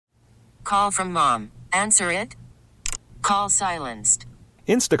Call from mom. Answer it. Call silenced.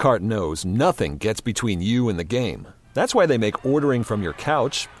 Instacart knows nothing gets between you and the game. That's why they make ordering from your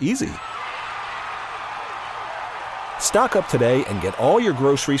couch easy. Stock up today and get all your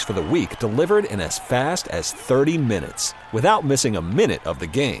groceries for the week delivered in as fast as 30 minutes without missing a minute of the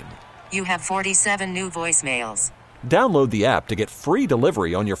game. You have 47 new voicemails. Download the app to get free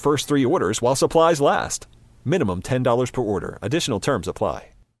delivery on your first 3 orders while supplies last. Minimum $10 per order. Additional terms apply.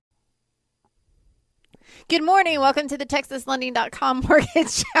 Good morning. Welcome to the TexasLending.com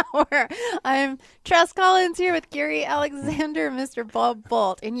Mortgage Hour. I'm Tress Collins here with Gary Alexander, Mr. Bob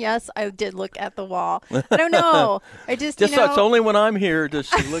Bolt. And yes, I did look at the wall. I don't know. I just it's only when I'm here does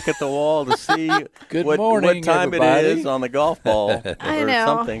she look at the wall to see what time everybody. it is on the golf ball I or know.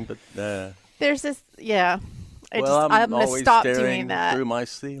 something. But there's this, yeah. I'm going to always stop staring doing that. through my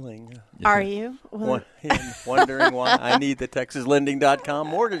ceiling. Are you? Well, Wondering why I need the TexasLending.com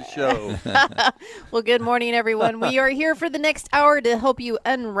mortgage show. well, good morning, everyone. We are here for the next hour to help you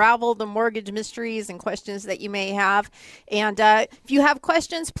unravel the mortgage mysteries and questions that you may have. And if you have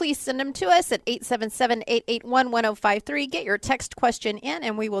questions, please send them to us at 877-881-1053. Get your text question in,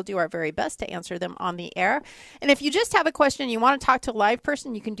 and we will do our very best to answer them on the air. And if you just have a question and you want to talk to a live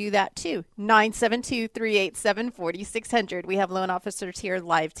person, you can do that too. 972-387-4600. We have loan officers here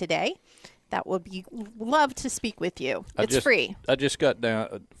live today. That would be love to speak with you. It's free. I just got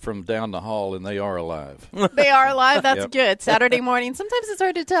down the hall, and they are alive. They are alive? That's Yep. good. Saturday morning. Sometimes it's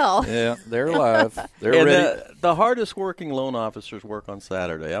hard to tell. Yeah, they're alive. They're And ready. the hardest working loan officers work on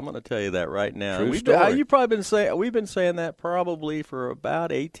Saturday. I'm going to tell you that right now. True story. You've probably been saying we've been saying that probably for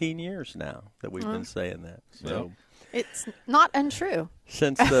about 18 years now that we've been saying that. So It's not untrue.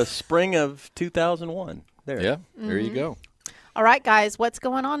 since the spring of 2001. There. Yeah, there you go. All right, guys, what's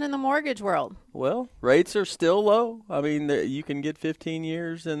going on in the mortgage world? Well, rates are still low. I mean, you can get 15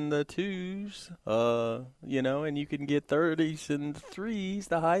 years in the 2s, and you can get 30s and 3s,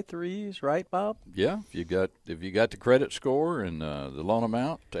 the high 3s, right, Bob? Yeah, if you got the credit score and the loan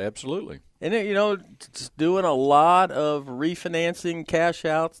amount, absolutely. And it's doing a lot of refinancing cash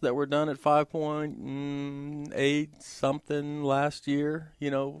outs that were done at 5.8 something last year,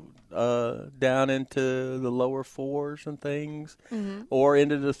 down into the lower 4s and things, or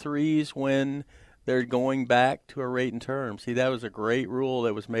into the 3s when they're going back to a rate and term. See, that was a great rule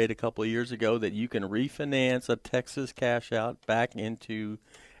that was made a couple of years ago that you can refinance a Texas cash out back into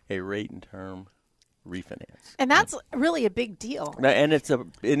a rate and term refinance. And that's really a big deal. And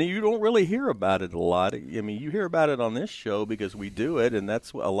and you don't really hear about it a lot. I mean, you hear about it on this show because we do it, and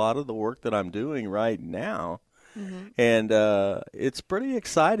that's a lot of the work that I'm doing right now. And it's pretty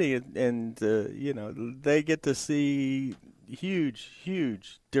exciting, and they get to see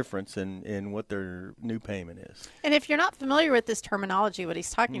huge difference in what their new payment is. And if you're not familiar with this terminology, what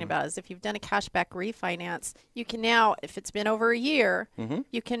he's talking about is if you've done a cashback refinance, you can now, if it's been over a year,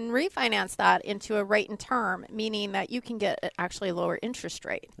 you can refinance that into a rate and term, meaning that you can get actually a lower interest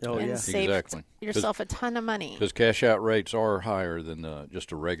rate and save yourself a ton of money. Because cash out rates are higher than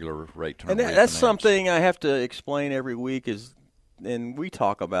just a regular rate term. And that's something I have to explain every week and we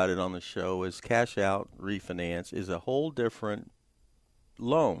talk about it on the show, is cash out refinance is a whole different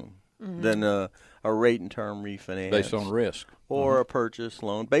loan than a rate and term refinance. Based on risk. Or a purchase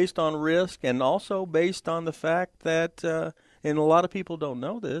loan. Based on risk, and also based on the fact that, and a lot of people don't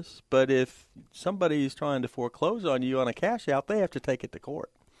know this, but if somebody is trying to foreclose on you on a cash out, they have to take it to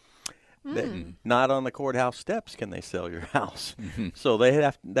court. Not on the courthouse steps can they sell your house. So they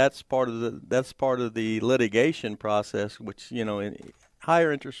have. That's part of the litigation process. Which in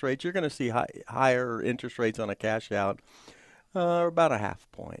higher interest rates, you're going to see higher interest rates on a cash out, about a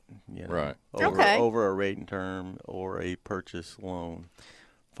half point. Right. Over a rate and term or a purchase loan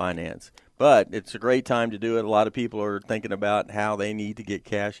finance. But it's a great time to do it. A lot of people are thinking about how they need to get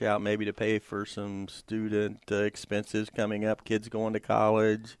cash out, maybe to pay for some student expenses coming up, kids going to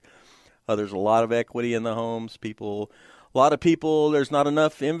college. There's a lot of equity in the homes. A lot of people, there's not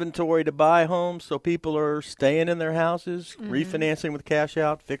enough inventory to buy homes, so people are staying in their houses, refinancing with cash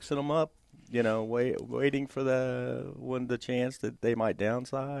out, fixing them up, waiting for the chance that they might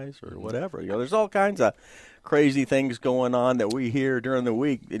downsize or whatever. There's all kinds of crazy things going on that we hear during the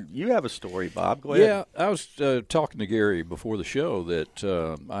week. You have a story, Bob. Go ahead. Yeah, I was talking to Gary before the show that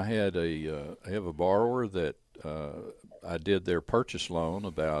I have a borrower that I did their purchase loan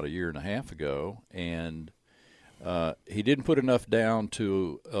about a year and a half ago, and he didn't put enough down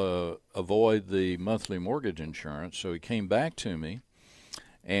to avoid the monthly mortgage insurance, so he came back to me,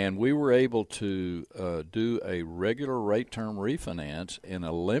 and we were able to do a regular rate term refinance and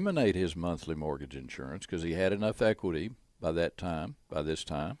eliminate his monthly mortgage insurance because he had enough equity by this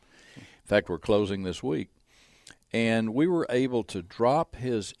time. In fact, we're closing this week. And we were able to drop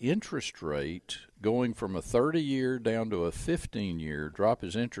his interest rate, going from a 30-year down to a 15-year, drop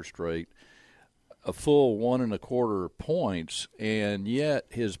his interest rate a full 1.25 points, and yet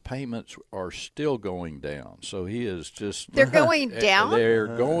his payments are still going down. So he is just They're going down? They're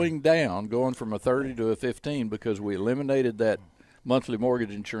going down, going from a 30 to a 15 because we eliminated that monthly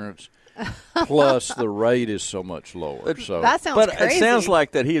mortgage insurance. Plus, the rate is so much lower. So that sounds But crazy. it sounds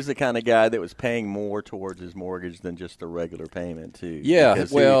like that he's the kind of guy that was paying more towards his mortgage than just a regular payment, too. Yeah,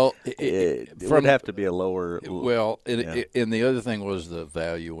 Because well, it would have to be a lower. And the other thing was the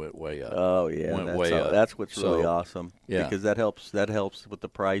value went way up. Oh yeah, went that's, way up. That's what's really So, awesome. yeah. Because that helps with the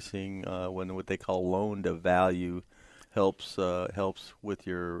pricing. When what they call loan to value helps with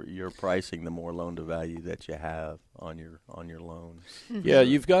your pricing. The more loan to value that you have on your loans. Yeah,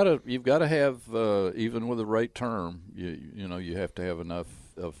 you've got to have even with a rate term, you have to have enough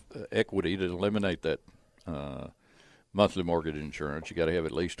of equity to eliminate that monthly mortgage insurance. You got to have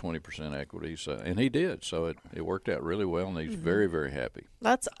at least 20% equity. So, and he did. So it worked out really well, and he's very, very happy.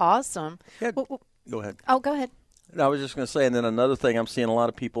 That's awesome. Yeah, Well, go ahead. oh, go ahead. I was just going to say, and then another thing, I'm seeing a lot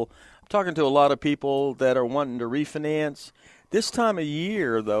of people. I'm talking to a lot of people that are wanting to refinance. This time of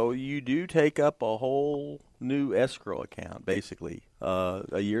year, though, you do take up a whole new escrow account, basically,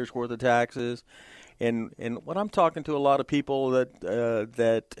 a year's worth of taxes. And what I'm talking to a lot of people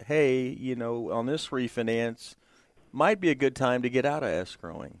that hey, on this refinance, might be a good time to get out of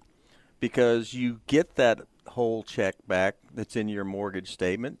escrowing because you get that whole check back that's in your mortgage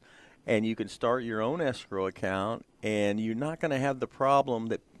statement. And you can start your own escrow account, and you're not going to have the problem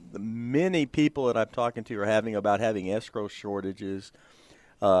that many people that I'm talking to are having about having escrow shortages.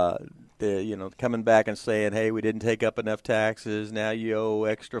 Coming back and saying, "Hey, we didn't take up enough taxes. Now you owe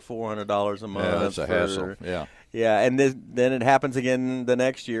extra $400 a month." Yeah, that's a hassle. Yeah. Yeah, and then it happens again the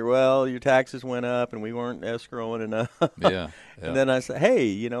next year. Well, your taxes went up, and we weren't escrowing enough. Yeah. And then I say,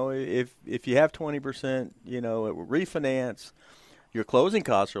 "Hey, if you have 20%, refinance." Your closing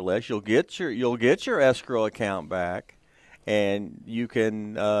costs are less. You'll get your escrow account back, and you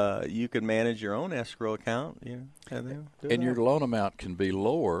can manage your own escrow account. And your loan amount can be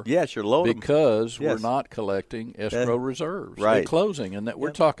lower. Yes, your loan because yes. we're not collecting escrow reserves right. at closing, and that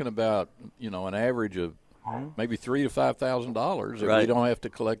we're talking about an average of maybe $3,000 to $5,000 if right. you don't have to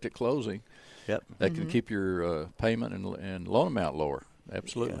collect at closing. Yep, that can keep your payment and loan amount lower.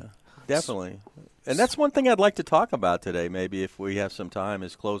 Absolutely. Yeah, definitely. And that's one thing I'd like to talk about today, maybe if we have some time,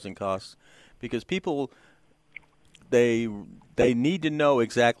 is closing costs, because people they need to know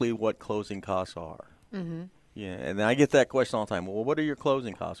exactly what closing costs are. Mm-hmm. Yeah, and I get that question all the time. Well, what are your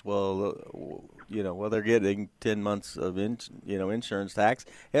closing costs? Well, they're getting 10 months of insurance tax.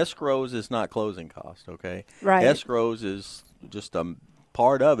 Escrows is not closing cost, okay? Right. Escrows is just a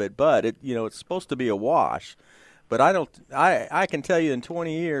part of it, but it's supposed to be a wash. But I can tell you in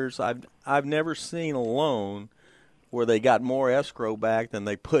 20 years, I've never seen a loan where they got more escrow back than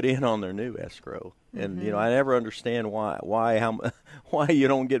they put in on their new escrow. And I never understand why you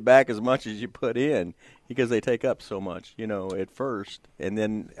don't get back as much as you put in, because they take up so much, at first, and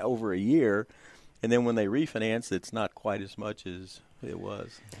then over a year, and then when they refinance, it's not quite as much as it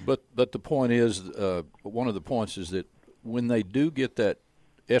was. But the point is, one of the points is that when they do get that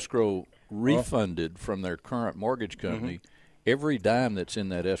escrow refunded from their current mortgage company, every dime that's in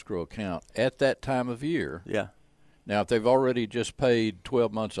that escrow account at that time of year. Yeah. Now, if they've already just paid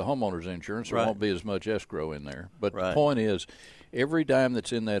 12 months of homeowner's insurance, there right. won't be as much escrow in there. But right. the point is, every dime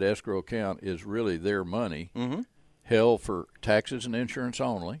that's in that escrow account is really their money, held for taxes and insurance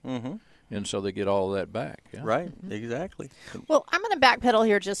only. And so they get all of that back. Yeah. Right, exactly. Well, I'm going to backpedal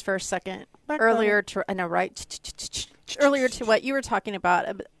here just for a second. Earlier to what you were talking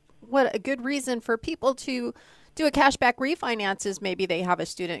about, what a good reason for people to do a cashback refinance is maybe they have a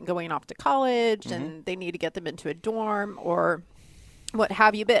student going off to college and they need to get them into a dorm or what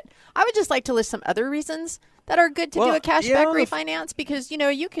have you. But I would just like to list some other reasons that are good to do a cashback refinance, because,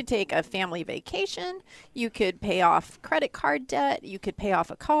 you could take a family vacation, you could pay off credit card debt, you could pay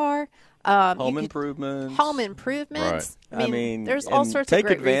off a car. Home improvements. Right. I mean, there's all sorts of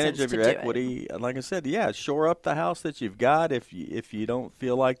great advantage reasons of your to do equity. Like I said, shore up the house that you've got. If you don't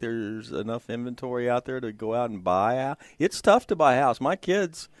feel like there's enough inventory out there to go out and buy a house, it's tough to buy a house. My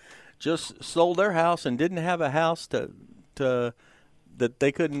kids just sold their house and didn't have a house that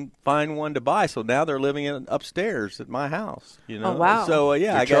they couldn't find one to buy, so now they're living upstairs at my house. Oh wow! So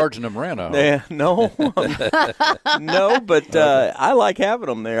You're charging them rent. No, no, but I like having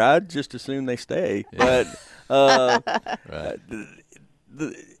them there. I'd just assume they stay. Yeah. But right.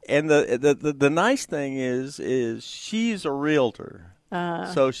 the nice thing is she's a realtor,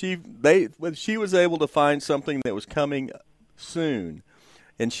 So she was able to find something that was coming soon,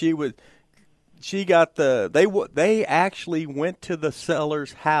 and they actually went to the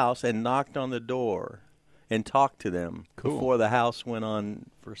seller's house and knocked on the door and talked to them before the house went on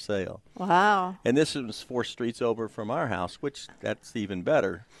for sale. Wow. And this was 4 streets over from our house, which that's even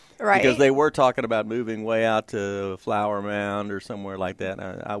better. Right. Because they were talking about moving way out to Flower Mound or somewhere like that.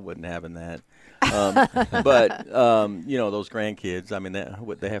 I wouldn't having that. But those grandkids, I mean,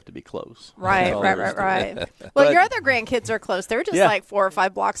 they have to be close. Right. Well, your other grandkids are close. They're just like 4 or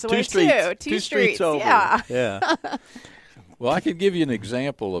 5 blocks away, Two streets over. Yeah. Well, I could give you an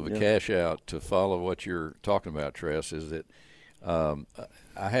example of a cash out to follow what you're talking about, Tress, is that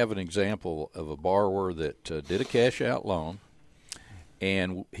I have an example of a borrower that did a cash out loan,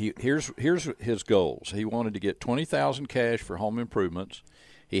 and here's his goals. He wanted to get $20,000 cash for home improvements.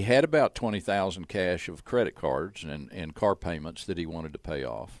 He had about $20,000 cash of credit cards and car payments that he wanted to pay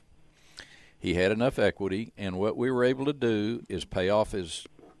off. He had enough equity, and what we were able to do is pay off his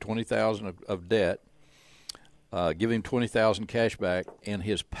 $20,000 of debt, give him $20,000 cash back, and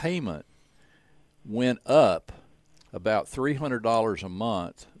his payment went up about $300 a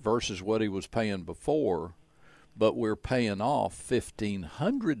month versus what he was paying before, but we're paying off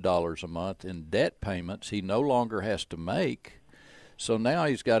 $1,500 a month in debt payments he no longer has to make. So now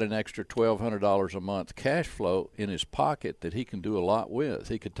he's got an extra $1,200 a month cash flow in his pocket that he can do a lot with.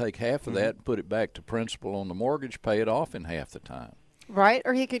 He could take half of that and put it back to principal on the mortgage, pay it off in half the time. Right,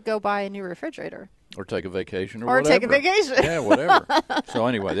 or he could go buy a new refrigerator. Or take a vacation, or whatever. Take a vacation. Yeah, whatever. So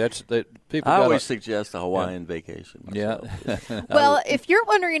anyway, that's that. People. I always suggest a Hawaiian vacation. Myself. Yeah. Well, if you're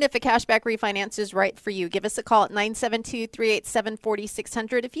wondering if a cashback refinance is right for you, give us a call at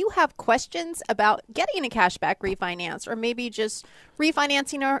 972-387-4600. If you have questions about getting a cashback refinance, or maybe just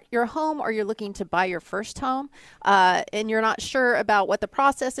refinancing your home, or you're looking to buy your first home, and you're not sure about what the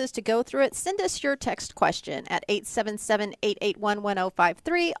process is to go through it, send us your text question at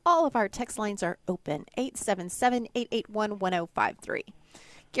 877-881-1053. All of our text lines are open. 877-881-1053.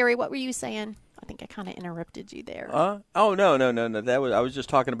 Gary, what were you saying? I think I kind of interrupted you there. No. I was just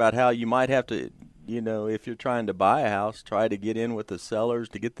talking about how you might have to, if you're trying to buy a house, try to get in with the sellers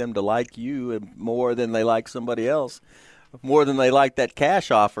to get them to like you more than they like somebody else, more than they like that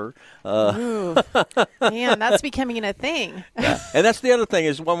cash offer. Ooh, man, that's becoming a thing. Yeah. And that's the other thing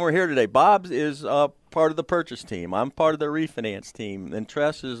is when we're here today, Bob is part of the purchase team. I'm part of the refinance team, and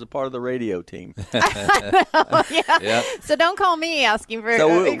Tress is a part of the radio team. Yeah. So don't call me asking for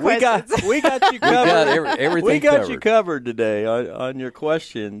questions. We got you covered. Everything you covered today on your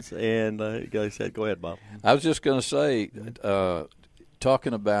questions. And like I said, go ahead, Bob. I was just going to say,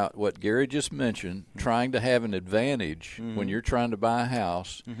 talking about what Gary just mentioned, trying to have an advantage when you're trying to buy a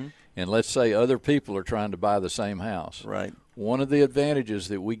house, and let's say other people are trying to buy the same house. Right. One of the advantages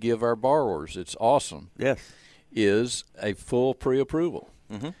that we give our borrowers, it's awesome, is a full pre-approval.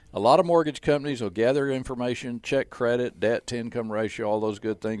 A lot of mortgage companies will gather information, check credit, debt to income ratio, all those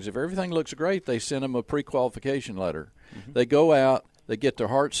good things. If everything looks great, they send them a pre-qualification letter. They go out, they get their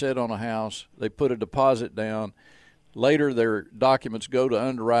heart set on a house, they put a deposit down. Later, their documents go to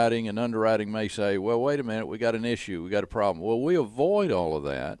underwriting, and underwriting may say, well, wait a minute, we got an issue, we got a problem. Well, we avoid all of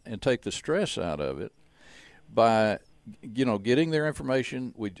that and take the stress out of it by getting their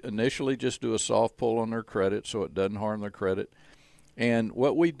information. We initially just do a soft pull on their credit so it doesn't harm their credit. And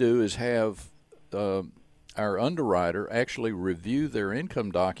what we do is have our underwriter actually review their income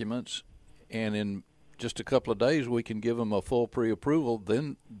documents, and in just a couple of days we can give them a full pre-approval.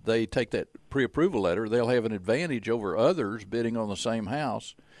 Then they take that pre-approval letter. They'll have an advantage over others bidding on the same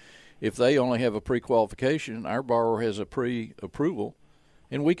house. If they only have a pre-qualification, our borrower has a pre-approval,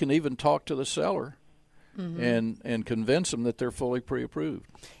 and we can even talk to the seller and convince them that they're fully pre-approved.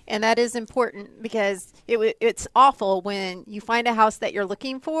 And that is important because it's awful when you find a house that you're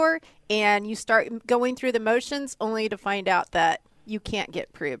looking for and you start going through the motions only to find out that you can't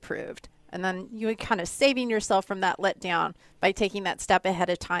get pre-approved. And then you're kind of saving yourself from that letdown by taking that step ahead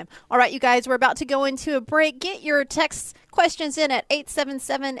of time. All right, you guys, we're about to go into a break. Get your text questions in at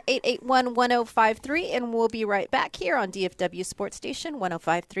 877-881-1053, and we'll be right back here on DFW Sports Station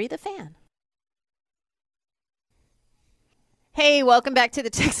 105.3 The Fan. Hey, welcome back to the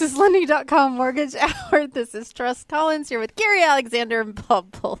TexasLending.com Mortgage Hour. This is Tress Collins here with Gary Alexander and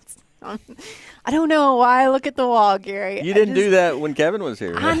Bob Bolts. I don't know why I look at the wall, Gary. You didn't do that when Kevin was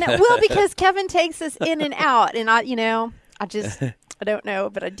here. I know. Well, because Kevin takes us in and out, and I don't know,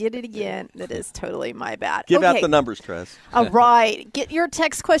 but I did it again. That is totally my bad. Give out the numbers, Tress. All right. Get your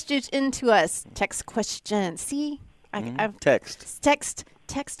text questions into us. Text questions. See? Text.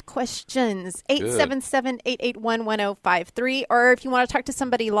 text questions, 877-881-1053. Or if you want to talk to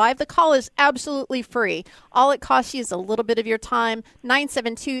somebody live, the call is absolutely free. All it costs you is a little bit of your time,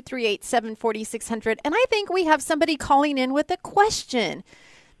 972-387-4600. And I think we have somebody calling in with a question.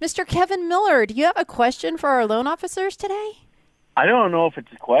 Mr. Kevin Miller, do you have a question for our loan officers today? I don't know if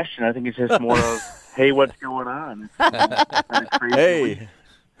it's a question. I think it's just more of, hey, what's going on? Hey.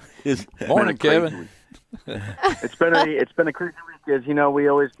 Morning, Kevin. It's been a crazy week. As you know, we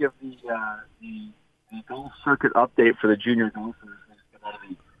always give the golf circuit update for the junior golfers.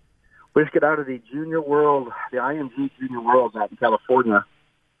 We just get out of the Junior World, the IMG Junior Worlds out in California.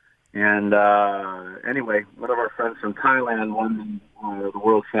 And anyway, one of our friends from Thailand won the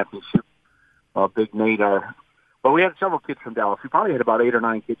World Championship. Big Nate. Well, we had several kids from Dallas. We probably had about 8 or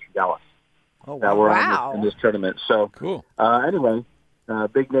 9 kids from Dallas that were in this tournament. So cool. Anyway,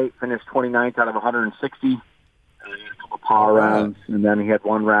 Big Nate finished 29th out of 160. He had a couple par rounds, and then he had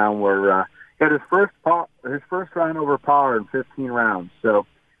one round where he had his first round over par in 15 rounds. So,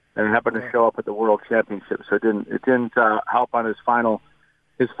 and it happened to show up at the World Championship. So it didn't help on his final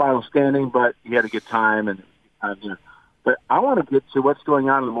standing, but he had a good time and. But I want to get to what's going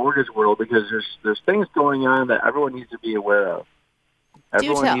on in the mortgage world because there's things going on that everyone needs to be aware of.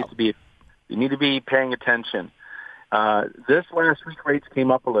 You need to be paying attention. This last week, rates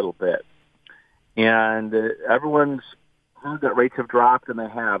came up a little bit, and everyone's heard that rates have dropped, and they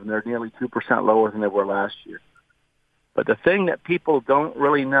have, and they're nearly 2% lower than they were last year. But the thing that people don't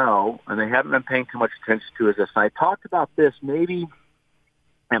really know, and they haven't been paying too much attention to, is this. And I talked about this maybe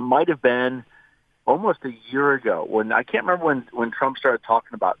it might have been almost a year ago when I can't remember when Trump started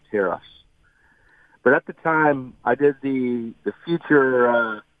talking about tariffs. But at the time, I did the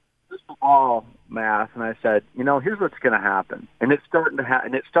future crystal ball math, and I said, here's what's going to happen, and it's starting to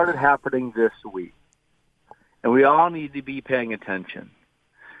and it started happening this week, and we all need to be paying attention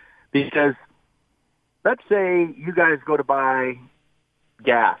because let's say you guys go to buy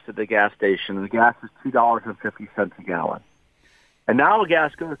gas at the gas station, and the gas is $2.50 a gallon. And now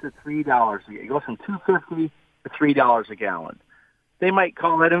gas goes to $3. It goes from $2.50 to $3 a gallon. They might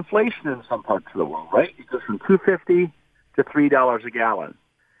call that inflation in some parts of the world, right? It goes from $2.50 to $3 a gallon.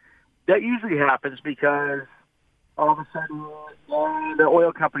 That usually happens because all of a sudden the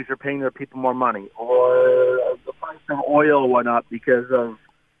oil companies are paying their people more money, or the price of oil went up because of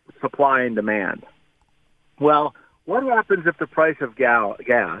supply and demand. Well, what happens if the price of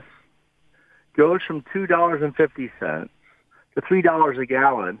gas goes from $2.50 to $3 a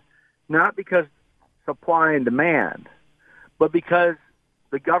gallon, not because supply and demand, but because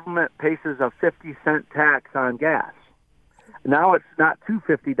the government places a 50-cent tax on gas. Now it's not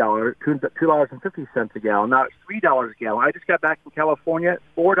 $2.50 a gallon. Now it's $3 a gallon. I just got back from California,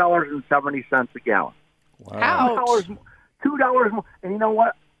 $4.70 a gallon. Wow. $2 more. And you know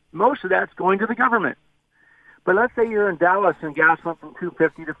what? Most of that's going to the government. But let's say you're in Dallas and gas went from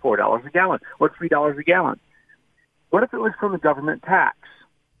 $2.50 to $4 a gallon or $3 a gallon. What if it was from the government tax?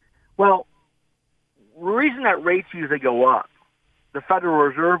 Well, the reason that rates usually go up, the Federal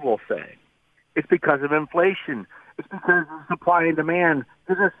Reserve will say, it's because of inflation. It's because of supply and demand.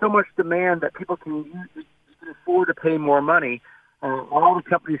 Because there's so much demand that people can afford to pay more money. All the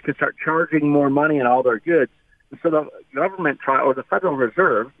companies can start charging more money on all their goods. And so the government or the Federal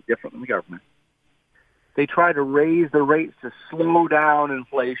Reserve, different than the government, they try to raise the rates to slow down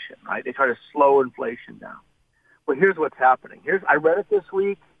inflation, right? They try to slow inflation down. But here's what's happening. I read it this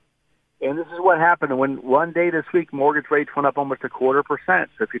week, and this is what happened. When one day this week, mortgage rates went up almost 0.25%.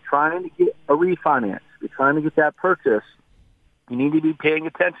 So if you're trying to get a refinance, if you're trying to get that purchase, you need to be paying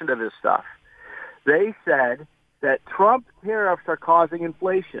attention to this stuff. They said that Trump tariffs are causing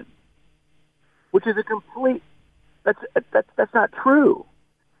inflation, which is that's not true.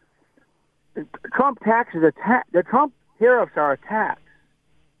 Trump Trump tariffs are a tax.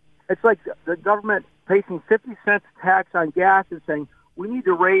 It's like the government placing 50 cents tax on gas and saying, we need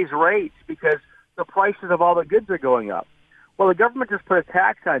to raise rates because the prices of all the goods are going up. Well, the government just put a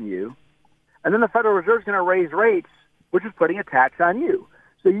tax on you, and then the Federal Reserve is going to raise rates, which is putting a tax on you.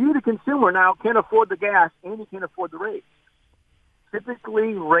 So you, the consumer, now can't afford the gas and you can't afford the rates.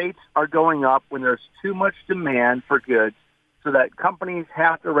 Typically, rates are going up when there's too much demand for goods so that companies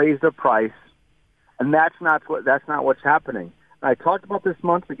have to raise their price, and that's not what's happening. I talked about this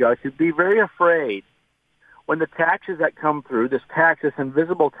months ago. I should be very afraid when the taxes that come through, this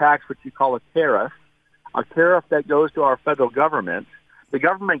invisible tax, which you call a tariff that goes to our federal government, the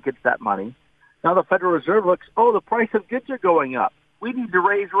government gets that money. Now the Federal Reserve looks, the price of goods are going up. We need to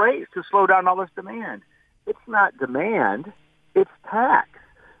raise rates to slow down all this demand. It's not demand, it's tax.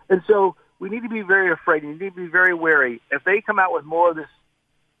 And so we need to be very afraid. You need to be very wary. If they come out with more of this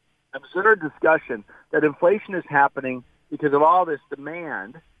absurd discussion that inflation is happening because of all this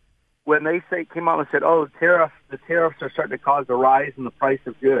demand. When they came out and said, "Oh, the tariffs are starting to cause a rise in the price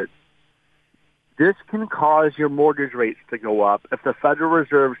of goods," this can cause your mortgage rates to go up if the Federal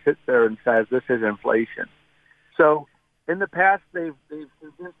Reserve sits there and says this is inflation. So, in the past, they've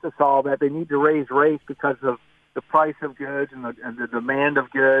convinced us all that they need to raise rates because of the price of goods and the demand of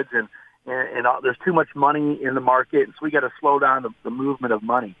goods, and there's too much money in the market, and so we got to slow down the movement of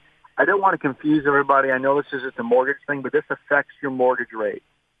money. I don't want to confuse everybody. I know this is just a mortgage thing, but this affects your mortgage rate.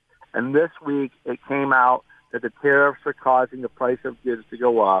 And this week, it came out that the tariffs are causing the price of goods to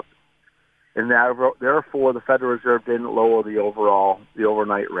go up, and that, therefore the Federal Reserve didn't lower the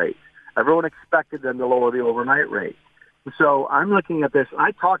overnight rate. Everyone expected them to lower the overnight rate. So I'm looking at this.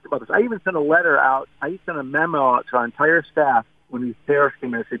 I talked about this. I even sent a letter out. I sent a memo out to our entire staff when these tariffs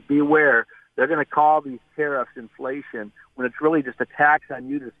came in. I said, beware, they're going to call these tariffs inflation when it's really just a tax on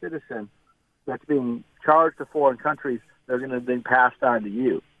you, the citizen, that's being charged to foreign countries. They're going to then passed on to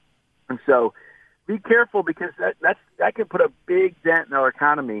you. And so be careful, because that could put a big dent in our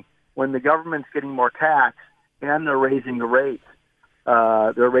economy when the government's getting more tax and they're raising the rate.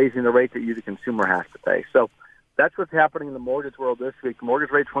 They're raising the rate that you, the consumer, has to pay. So that's what's happening in the mortgage world this week.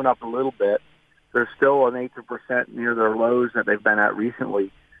 Mortgage rates went up a little bit. They're still an 8% near their lows that they've been at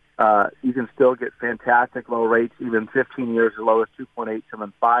recently. You can still get fantastic low rates, even 15 years as low as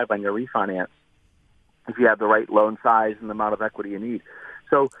 2.875 on your refinance if you have the right loan size and the amount of equity you need.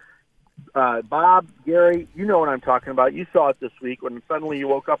 So, Bob, Gary, you know what I'm talking about. You saw it this week when suddenly you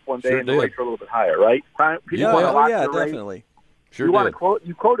woke up one day Sure and the did. rates were a little bit higher, right? People want to lock their rate. Definitely. Sure You want did. to quote?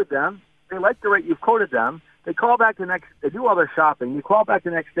 You quoted them. They like the rate. You've quoted them. They call back the next. They do all their shopping. You call back the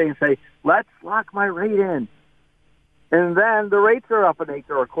next day and say, "Let's lock my rate in," and then the rates are up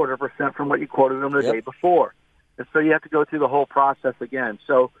 1/8 or 1/4% from what you quoted them the day before, and so you have to go through the whole process again.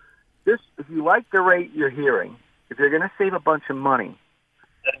 So, if you like the rate you're hearing, if you're going to save a bunch of money,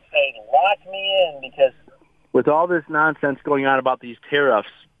 then say, "Lock me in," because with all this nonsense going on about these tariffs,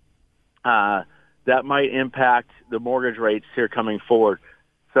 that might impact the mortgage rates here coming forward.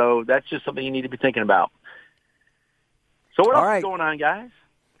 So that's just something you need to be thinking about. So what else is going on, guys?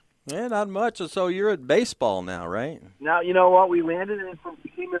 Yeah, not much. So you're at baseball now, right? Now, you know what? We came in from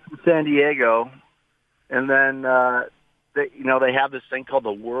San Diego, and then they have this thing called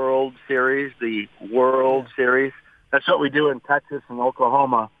the World Series. The World Series. That's what we do in Texas and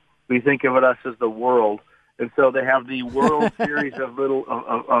Oklahoma. We think of it us as the world, and so they have the World Series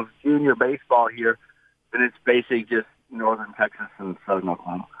of junior baseball here, and it's basically just northern Texas and southern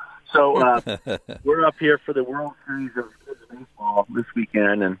Oklahoma. So we're up here for the World Series of baseball this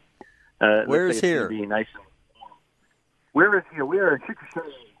weekend, and where's here? Be nice. Where is here? We are in Chickasha,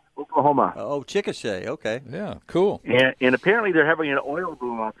 Oklahoma. Oh, Chickasha. Okay. Yeah, cool. And apparently they're having an oil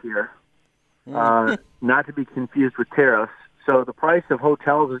boom up here. Not to be confused with tariffs. So the price of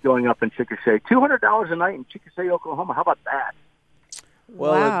hotels is going up in Chickasha. $200 a night in Chickasha, Oklahoma. How about that?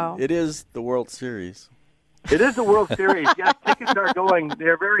 Well, Wow. it is the World Series. It is the World Series. Yeah, tickets are going.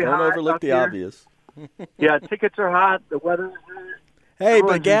 They're very hot. Don't overlook up the here. obvious. Yeah, tickets are hot. The weather is hot. Hey,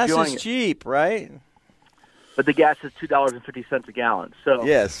 Everyone's but gas enjoying is it. cheap, right? But the gas is $2.50 a gallon. So,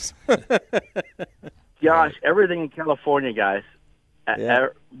 Yes. gosh, everything in California, guys, Yeah.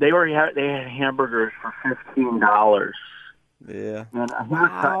 they had hamburgers for $15. Yeah. And a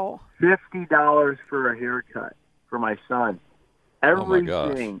haircut, Wow. $50 for a haircut for my son. Oh, my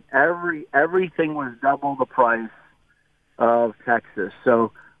gosh. Everything was double the price of Texas.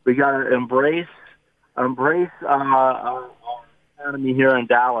 So we got to embrace our economy here in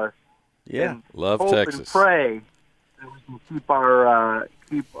Dallas. Yeah. And Love hope Texas. and pray that we can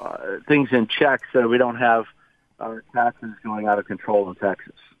keep things in check so we don't have our taxes going out of control in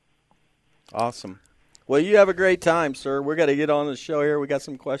Texas. Awesome. Well, you have a great time, sir. We're going to get on the show here. We got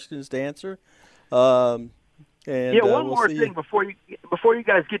some questions to answer. And One we'll more see thing before you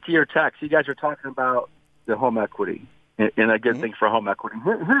guys get to your text. You guys are talking about the home equity and a good thing for home equity.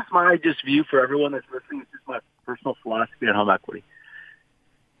 Here's my just view for everyone that's listening. It's just my personal philosophy on home equity.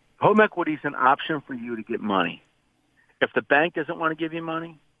 Home equity is an option for you to get money. If the bank doesn't want to give you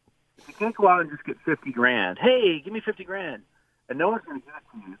money, if you can't go out and just get $50,000. Hey, give me $50,000, and no one's going to give it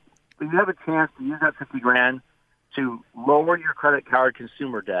to you. But you have a chance to use that $50,000 to lower your credit card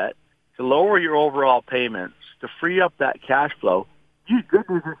consumer debt, to lower your overall payments, to free up that cash flow. Good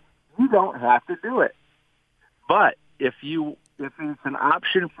news is you don't have to do it. But if it's an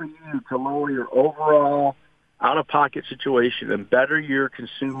option for you to lower your overall out-of-pocket situation and better your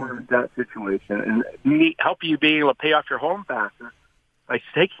consumer debt situation and help you be able to pay off your home faster by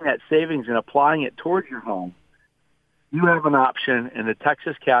taking that savings and applying it towards your home, you have an option in the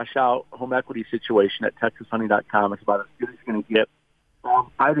Texas Cash Out home equity situation at TexasHoney.com. It's about as good as it's going to get.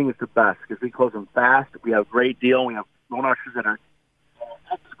 I think it's the best because we close them fast. We have a great deal. We have loan officers that are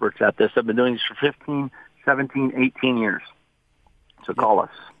experts at this. I've been doing this for 15, 17, 18 years. So call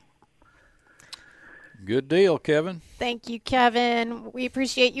us. Good deal, Kevin. Thank you, Kevin. We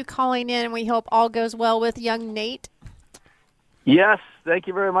appreciate you calling in, and we hope all goes well with young Nate. Yes. Thank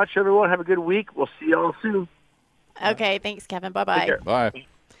you very much, everyone. Have a good week. We'll see you all soon. Okay, thanks, Kevin. Bye-bye. Bye.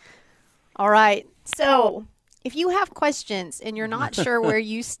 All right. So if you have questions and you're not sure where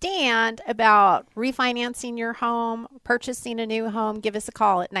you stand about refinancing your home, purchasing a new home, give us a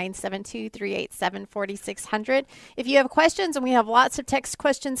call at 972-387-4600. If you have questions, and we have lots of text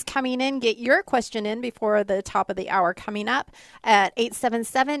questions coming in, get your question in before the top of the hour coming up at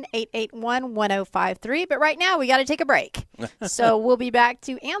 877-881-1053. But right now, we got to take a break. So we'll be back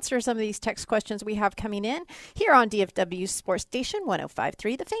to answer some of these text questions we have coming in here on DFW Sports Station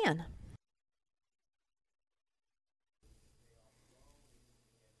 105.3 The Fan.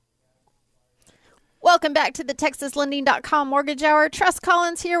 Welcome back to the TexasLending.com Mortgage Hour. Tress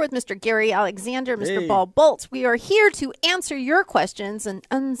Collins here with Mr. Gary Alexander, Mr. Paul Bolts. We are here to answer your questions and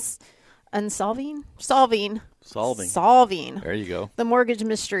solving. There you go. The mortgage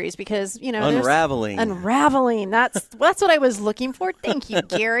mysteries, because Unraveling. That's what I was looking for. Thank you,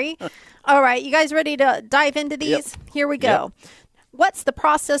 Gary. All right, you guys ready to dive into these? Yep. Here we go. Yep. What's the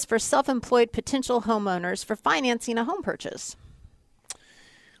process for self-employed potential homeowners for financing a home purchase?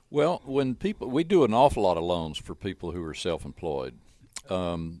 Well, we do an awful lot of loans for people who are self-employed.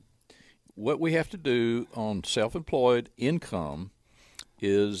 What we have to do on self-employed income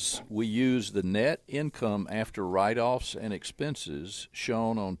is we use the net income after write-offs and expenses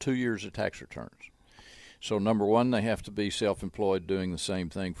shown on 2 years of tax returns. So number one, they have to be self-employed doing the same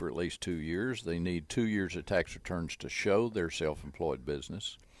thing for at least 2 years. They need 2 years of tax returns to show their self-employed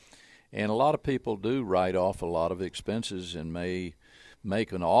business. And a lot of people do write off a lot of expenses and may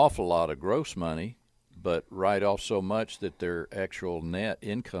make an awful lot of gross money, but write off so much that their actual net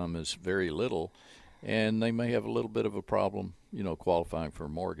income is very little, and they may have a little bit of a problem, qualifying for a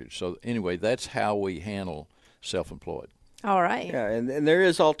mortgage. So anyway, that's how we handle self-employed. All right. Yeah, and there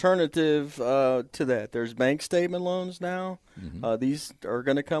is alternative to that. There's bank statement loans now. Mm-hmm. These are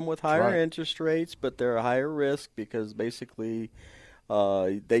going to come with higher interest rates, but they're a higher risk because basically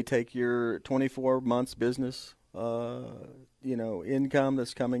they take your 24 months business income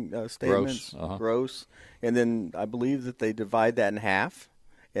that's coming, statements, gross, and then I believe that they divide that in half,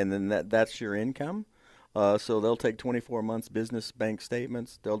 and then that's your income. So they'll take 24 months business bank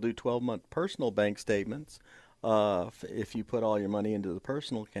statements. They'll do 12-month personal bank statements. If you put all your money into the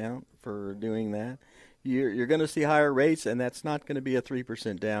personal account for doing that, you're going to see higher rates, and that's not going to be a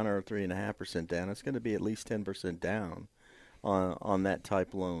 3% down or a 3.5% down. It's going to be at least 10% down on that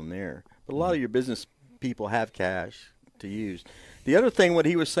type loan there. But a lot of your business people have cash to use. The other thing, what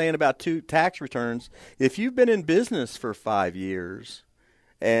he was saying about tax returns, if you've been in business for 5 years,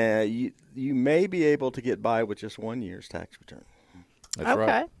 you may be able to get by with just 1 year's tax return. That's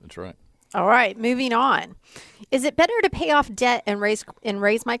right. That's right. All right, moving on. Is it better to pay off debt and raise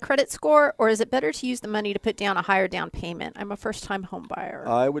my credit score, or is it better to use the money to put down a higher down payment? I'm a first-time home buyer.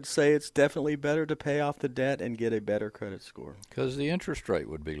 I would say it's definitely better to pay off the debt and get a better credit score. Because the interest rate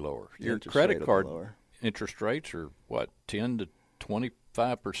would be lower. Your credit card interest rates are, 10 to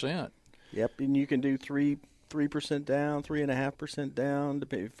 25%. Yep, and you can do 3% down, 3.5% down to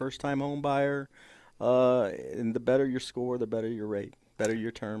pay first-time home buyer. And the better your score, the better your rate, better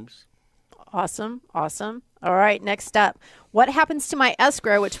your terms. Awesome. All right, next up. What happens to my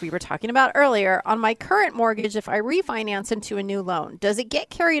escrow, which we were talking about earlier, on my current mortgage if I refinance into a new loan? Does it get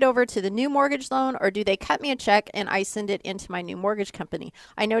carried over to the new mortgage loan, or do they cut me a check and I send it into my new mortgage company?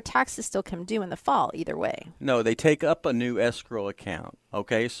 I know taxes still come due in the fall either way. No, they take up a new escrow account.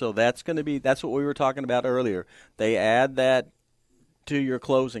 Okay, so that's what we were talking about earlier. They add that to your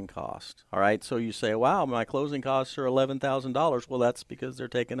closing cost. All right, so you say, wow, my closing costs are $11,000. Well, that's because they're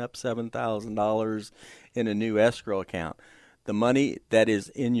taking up $7,000 in a new escrow account. The money that is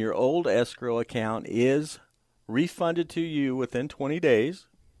in your old escrow account is refunded to you within 20 days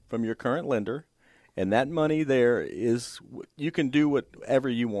from your current lender, and that money there is, you can do whatever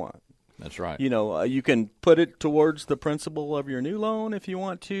you want. That's right. You can put it towards the principal of your new loan if you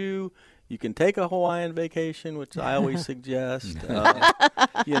want to. You can take a Hawaiian vacation, which I always suggest,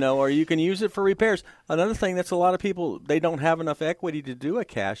 or you can use it for repairs. Another thing, that's a lot of people, they don't have enough equity to do a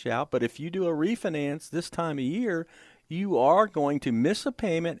cash out, but if you do a refinance this time of year, you are going to miss a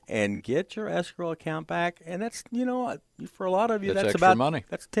payment and get your escrow account back, and that's, for a lot of you, That's that's extra about money.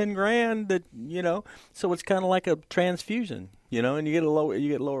 That's $10,000 that, so it's kind of like a transfusion, and you get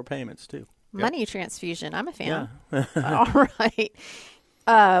lower payments too. Money transfusion. I'm a fan. Yeah. All right.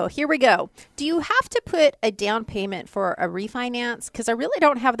 Here we go. Do you have to put a down payment for a refinance? Because I really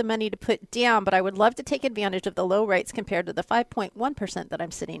don't have the money to put down, but I would love to take advantage of the low rates compared to the 5.1% that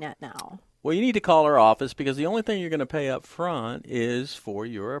I'm sitting at now. Well, you need to call our office because the only thing you're going to pay up front is for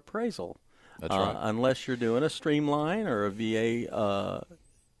your appraisal. That's right. Unless you're doing a streamline or a VA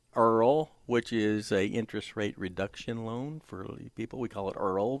IRRL, which is a interest rate reduction loan for people. We call it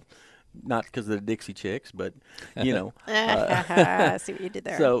IRRL. Not because of the Dixie Chicks, but, I see what you did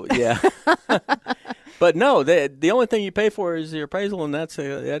there. So, yeah. But no, the only thing you pay for is your appraisal, and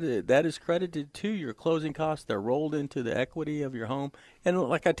that is credited to your closing costs. They're rolled into the equity of your home. And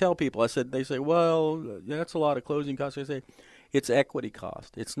like I tell people, they say, well, that's a lot of closing costs. I say, it's equity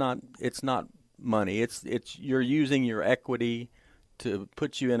cost. It's not money. It's you're using your equity to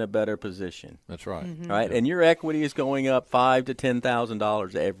put you in a better position. That's right. Right, and your equity is going up $5,000 to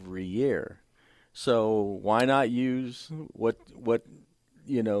 $10,000 every year. So why not use what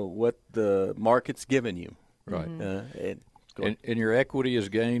the market's given you? Right. And your equity is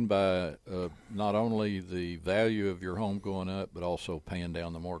gained by not only the value of your home going up, but also paying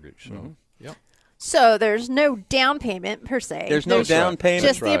down the mortgage. So, yep. So there's no down payment per se. There's no down payment.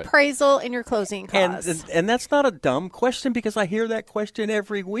 Just the appraisal and your closing costs. And that's not a dumb question because I hear that question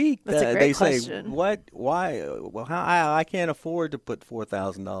every week. That's a great they question. Say, what? Why? Well, I can't afford to put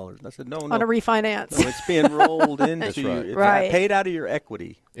 $4,000. And I said, no. On a refinance. No, it's being rolled into That's you. right. It's Right. paid out of your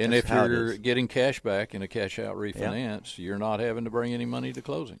equity. And That's if how it you're is. getting cash back in a cash-out refinance, you're not having to bring any money to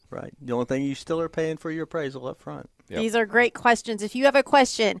closing. Right. The only thing you still are paying for your appraisal up front. Yep. These are great questions. If you have a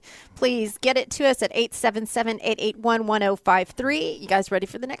question, please get it to us at 877-881-1053. You guys ready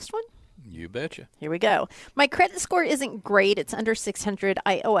for the next one? You betcha. Here we go. My credit score isn't great. It's under 600.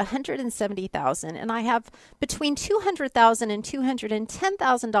 I owe $170,000, and I have between $200,000 and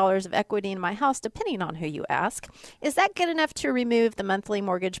 $210,000 of equity in my house, depending on who you ask. Is that good enough to remove the monthly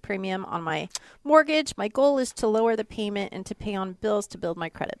mortgage premium on my mortgage? My goal is to lower the payment and to pay on bills to build my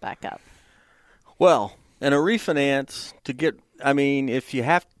credit back up. Well, in a refinance, if you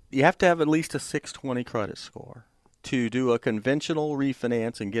have to have at least a 620 credit score to do a conventional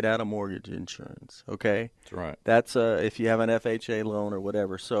refinance and get out of mortgage insurance, okay? That's right. That's if you have an FHA loan or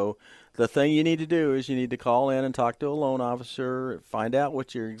whatever. So the thing you need to do is you need to call in and talk to a loan officer, find out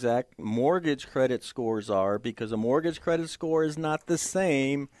what your exact mortgage credit scores are, because a mortgage credit score is not the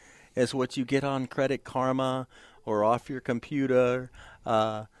same as what you get on Credit Karma or off your computer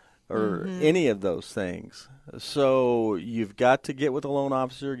or any of those things. So you've got to get with a loan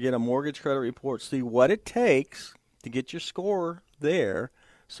officer, get a mortgage credit report, see what it takes to get your score there,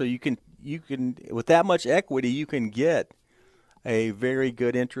 so you can with that much equity you can get a very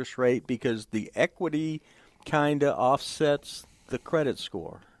good interest rate because the equity kind of offsets the credit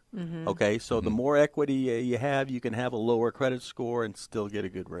score. Okay, so the more equity you have, you can have a lower credit score and still get a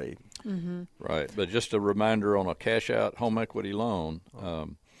good rate. Right. But just a reminder on a cash-out home equity loan,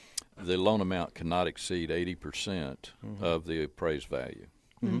 the loan amount cannot exceed 80% of the appraised value.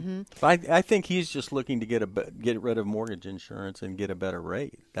 I think he's just looking to get rid of mortgage insurance and get a better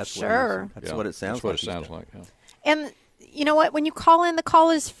rate. That's what it sounds like. That's what it sounds like. Yeah. And you know what? When you call in, the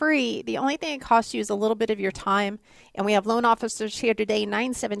call is free. The only thing it costs you is a little bit of your time. And we have loan officers here today,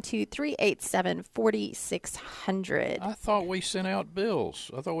 972-387-4600. I thought we sent out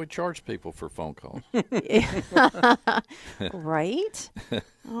bills. I thought we charged people for phone calls. Right? Oh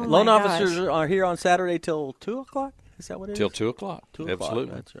Loan my officers gosh. are here on Saturday till 2 o'clock? Is that what it is? Till 2 o'clock. 2 o'clock.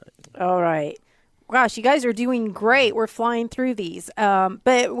 Absolutely. That's right. All right. Gosh, you guys are doing great. We're flying through these.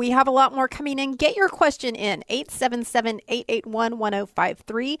 But we have a lot more coming in. Get your question in,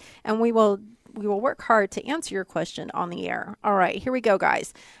 877-881-1053, and we will work hard to answer your question on the air. All right, here we go,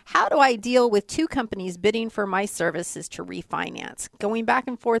 guys. How do I deal with two companies bidding for my services to refinance? Going back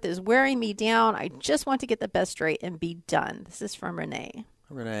and forth is wearing me down. I just want to get the best rate and be done. This is from Renee.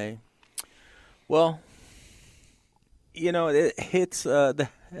 Renee. Well, it's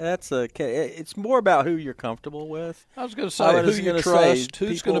more about who you're comfortable with. I was going to say, who you trust,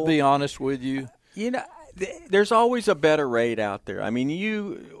 who's going to be honest with you. There's always a better rate out there. I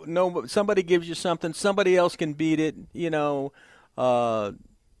mean, somebody gives you something, somebody else can beat it. If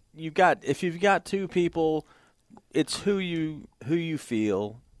you've got two people, it's who you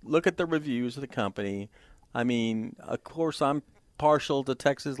feel. Look at the reviews of the company. I mean, of course, I'm partial to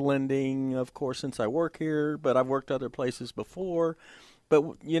Texas Lending, of course, since I work here, but I've worked other places before. But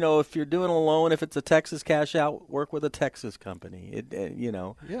if you're doing a loan, if it's a Texas cash out, work with a Texas company.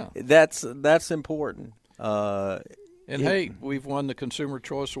 Yeah. That's important. Hey, we've won the Consumer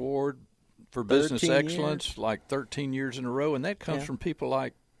Choice Award for Business 13 Excellence years. like 13 years in a row, and that comes from people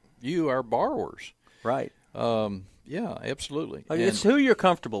like you, our borrowers. Right. Yeah, absolutely. It's who you're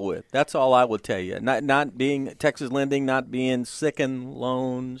comfortable with. That's all I would tell you. Not being Texas Lending, not being Sicken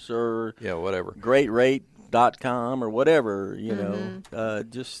Loans or whatever. GreatRate.com or whatever.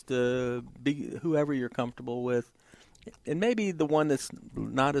 Just be whoever you're comfortable with, and maybe the one that's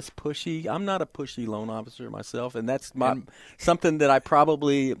not as pushy. I'm not a pushy loan officer myself, and that's something that I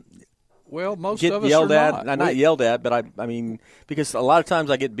probably. Well, most get of us yelled are at. not. Not yelled at, but I mean, because a lot of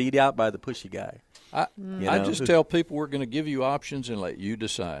times I get beat out by the pushy guy. I just tell people we're going to give you options and let you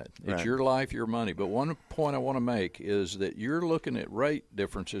decide. It's Right. your life, your money. But one point I want to make is that you're looking at rate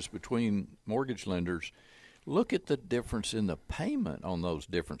differences between mortgage lenders. Look at the difference in the payment on those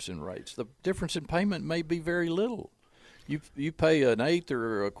difference in rates. The difference in payment may be very little. You pay an 1/8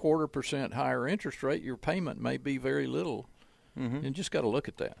 or 1/4% higher interest rate, your payment may be very little. Mm-hmm. You just got to look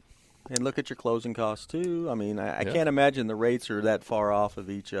at that. And look at your closing costs, too. I mean, I can't imagine the rates are that far off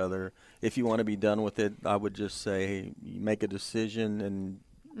of each other. If you want to be done with it, I would just say, hey, you make a decision and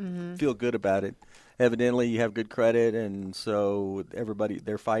feel good about it. Evidently, you have good credit, and so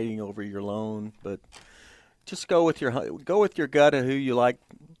they're fighting over your loan. But just go with your gut of who you like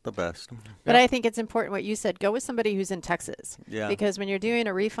the best. But I think it's important what you said. Go with somebody who's in Texas. Yeah. Because when you're doing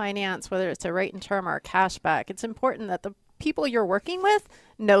a refinance, whether it's a rate and term or a cashback, it's important that the people you're working with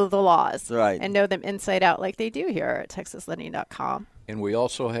know the laws and know them inside out like they do here at TexasLending.com. And we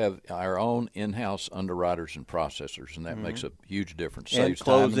also have our own in-house underwriters and processors, and that makes a huge difference. And Saves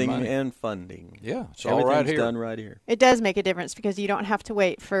closing time and money. and funding. Yeah, it's all right here. done right here. It does make a difference because you don't have to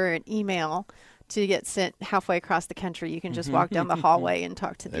wait for an email to get sent halfway across the country. You can just walk down the hallway and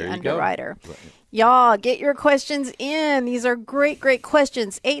talk to the underwriter. Y'all, get your questions in. These are great, great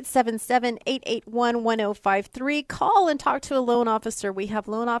questions. 877-881-1053. Call and talk to a loan officer. We have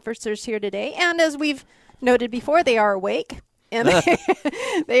loan officers here today. And as we've noted before, they are awake. And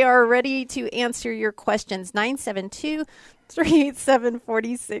they are ready to answer your questions.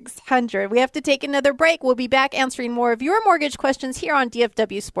 972-387-4600. We have to take another break. We'll be back answering more of your mortgage questions here on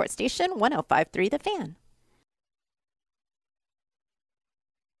DFW Sports Station 105.3 The Fan.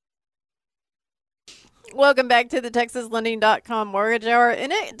 Welcome back to the TexasLending.com Mortgage Hour.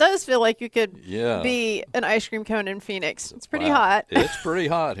 And it does feel like you could be an ice cream cone in Phoenix. It's pretty hot. It's pretty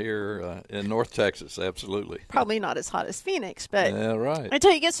hot here in North Texas, absolutely. Probably not as hot as Phoenix, but right.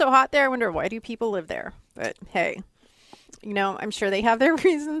 Until you get so hot there, I wonder why do people live there? But hey, I'm sure they have their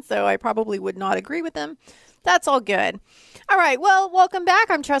reasons, so I probably would not agree with them. That's all good. All right, well, welcome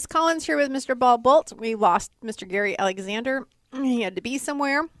back. I'm Tress Collins here with Mr. Bob Bolt. We lost Mr. Gary Alexander. He had to be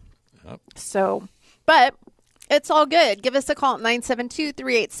somewhere. Yep. But it's all good. Give us a call at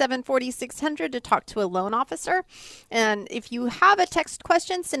 972-387-4600 to talk to a loan officer. And if you have a text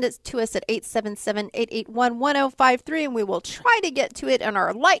question, send it to us at 877-881-1053, and we will try to get to it in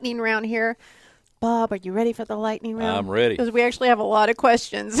our lightning round here. Bob, are you ready for the lightning round? I'm ready. Because we actually have a lot of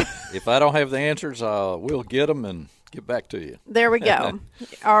questions. If I don't have the answers, we'll get them and get back to you. There we go.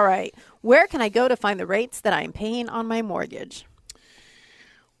 All right. Where can I go to find the rates that I'm paying on my mortgage?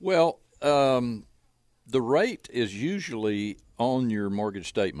 Well, the rate is usually on your mortgage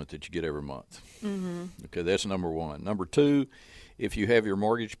statement that you get every month. Mm-hmm. Okay, that's number one. Number two, if you have your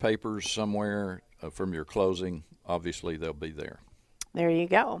mortgage papers somewhere from your closing, obviously they'll be there. There you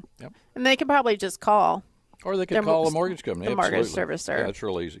go. Yep. And they can probably just call. Or they could call the mortgage company. The mortgage servicer. Yeah, it's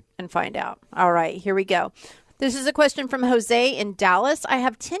real easy. And find out. All right, here we go. This is a question from Jose in Dallas. I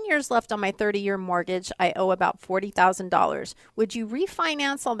have 10 years left on my 30-year mortgage. I owe about $40,000. Would you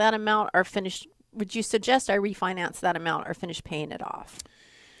refinance all that amount or finish? Would you suggest I refinance that amount or finish paying it off?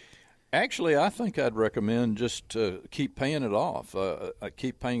 Actually, I think I'd recommend just keep paying it off.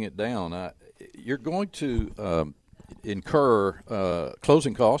 Keep paying it down. You're going to incur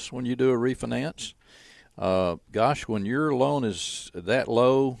closing costs when you do a refinance. When your loan is that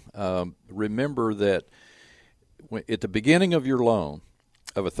low, remember that at the beginning of your loan,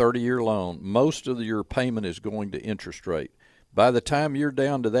 of a 30-year loan, most of your payment is going to interest rate. By the time you're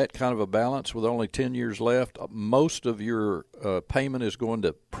down to that kind of a balance with only 10 years left, most of your payment is going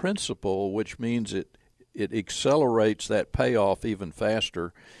to principal, which means it accelerates that payoff even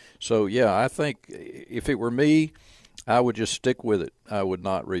faster. So, yeah, I think if it were me, I would just stick with it. I would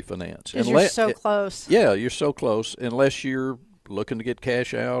not refinance. Because you're so close. Yeah, you're so close, unless you're looking to get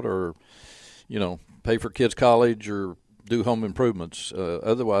cash out or, pay for kids' college or do home improvements.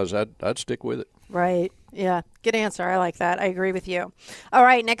 Otherwise, I'd stick with it. Right. Yeah. Good answer. I like that. I agree with you. All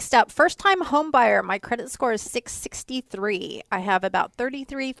right. Next up, first-time home buyer. My credit score is 663. I have about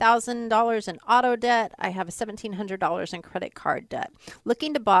 $33,000 in auto debt. I have $1,700 in credit card debt.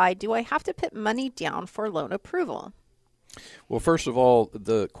 Looking to buy, do I have to put money down for loan approval? Well, first of all,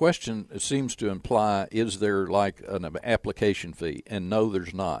 the question seems to imply, is there like an application fee? And no,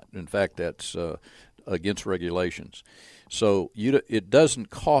 there's not. In fact, that's against regulations. So it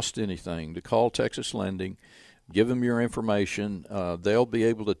doesn't cost anything to call Texas Lending, give them your information. They'll be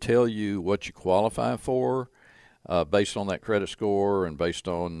able to tell you what you qualify for based on that credit score and based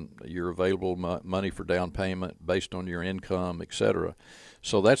on your available money for down payment, based on your income, et cetera.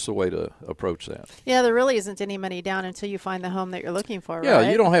 So that's the way to approach that. Yeah, there really isn't any money down until you find the home that you're looking for, Yeah,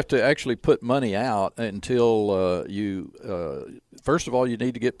 right? you don't have to actually put money out until first of all, you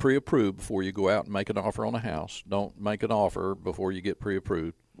need to get pre-approved before you go out and make an offer on a house. Don't make an offer before you get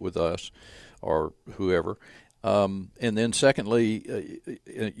pre-approved with us or whoever. And then secondly,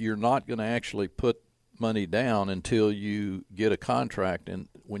 you're not going to actually put money down until you get a contract. And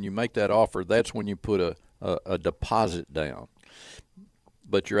when you make that offer, that's when you put a deposit down.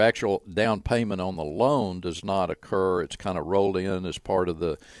 But your actual down payment on the loan does not occur. It's kind of rolled in as part of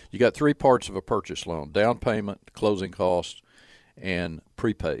you got three parts of a purchase loan: down payment, closing costs, and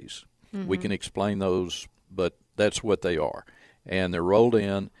prepays. Mm-hmm. We can explain those, but that's what they are. And they're rolled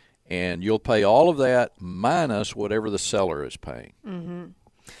in, and you'll pay all of that minus whatever the seller is paying. Mm-hmm.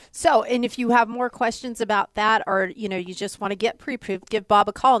 So, and if you have more questions about that, or, you just want to get pre-approved, give Bob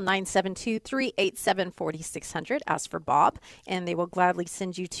a call, 972-387-4600. Ask for Bob, and they will gladly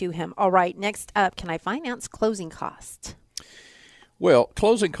send you to him. All right, next up, can I finance closing costs? Well,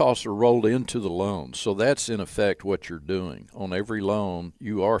 closing costs are rolled into the loan, so that's in effect what you're doing. On every loan,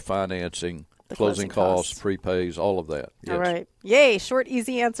 you are financing the closing costs, prepays, all of that. Yes. All right. Yay, short,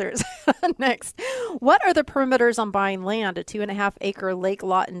 easy answers. Next, what are the perimeters on buying land? A 2.5-acre lake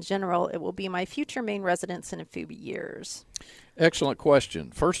lot in general. It will be my future main residence in a few years. Excellent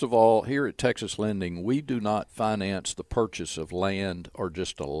question. First of all, here at Texas Lending, we do not finance the purchase of land or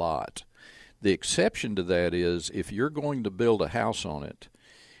just a lot. The exception to that is if you're going to build a house on it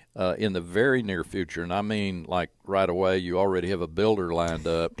in the very near future, and I mean like right away, you already have a builder lined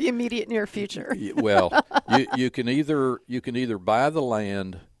up. The immediate near future. Well, you can either buy the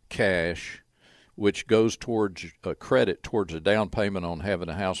land cash, which goes towards credit towards a down payment on having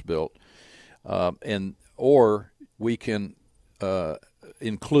a house built, or we can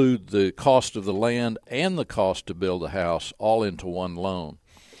include the cost of the land and the cost to build a house all into one loan.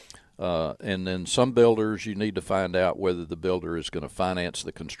 And then some builders, you need to find out whether the builder is going to finance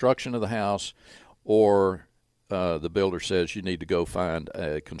the construction of the house, or the builder says you need to go find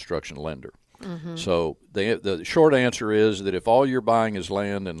a construction lender. Mm-hmm. So the short answer is that if all you're buying is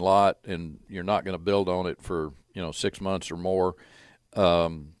land and lot and you're not going to build on it for 6 months or more,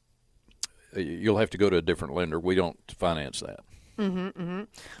 you'll have to go to a different lender. We don't finance that. Mm-hmm, mm-hmm.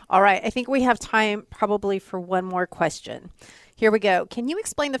 All right. I think we have time probably for one more question. Here we go. Can you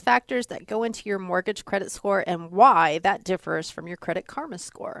explain the factors that go into your mortgage credit score and why that differs from your Credit Karma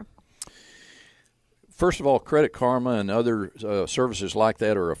score? First of all, Credit Karma and other services like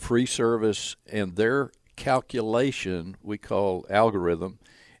that are a free service, and their calculation, we call algorithm,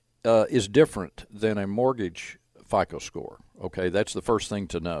 is different than a mortgage FICO score. Okay, that's the first thing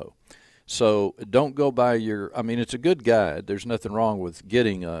to know. So don't go by it's a good guide. There's nothing wrong with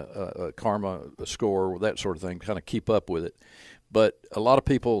getting a Karma score, that sort of thing, kind of keep up with it. But a lot of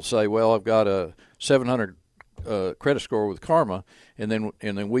people say, well, I've got a 700 credit score with Karma, and then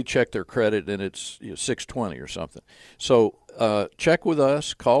we check their credit, and it's 620 or something. So check with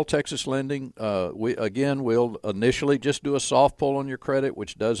us. Call Texas Lending. We'll initially just do a soft pull on your credit,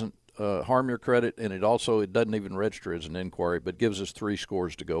 which doesn't harm your credit, and it doesn't even register as an inquiry, but gives us 3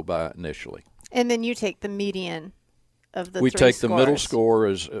 scores to go by initially. And then you take the median of the we 3 take scores. The middle score,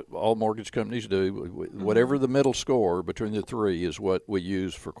 as all mortgage companies do. Whatever the middle score between the 3 is what we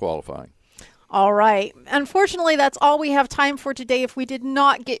use for qualifying. All right. Unfortunately, that's all we have time for today. If we did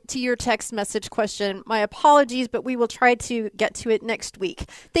not get to your text message question, my apologies, but we will try to get to it next week.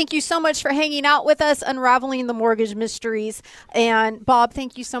 Thank you so much for hanging out with us, unraveling the mortgage mysteries. And Bob,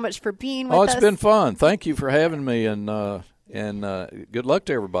 thank you so much for being with us. Oh, it's been fun. Thank you for having me, and good luck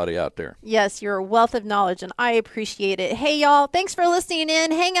to everybody out there. Yes, you're a wealth of knowledge, and I appreciate it. Hey, y'all, thanks for listening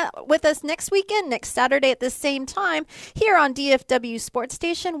in. Hang out with us next weekend, next Saturday at the same time, here on DFW Sports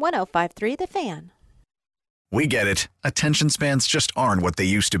Station 105.3 The Fan. We get it. Attention spans just aren't what they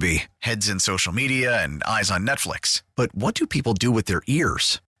used to be. Heads in social media and eyes on Netflix. But what do people do with their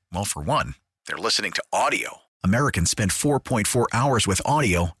ears? Well, for one, they're listening to audio. Americans spend 4.4 hours with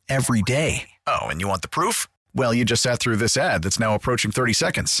audio every day. Oh, and you want the proof? Well, you just sat through this ad that's now approaching 30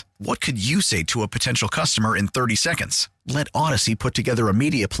 seconds. What could you say to a potential customer in 30 seconds? Let Odyssey put together a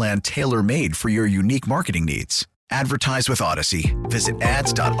media plan tailor-made for your unique marketing needs. Advertise with Odyssey. Visit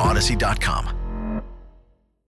ads.odyssey.com.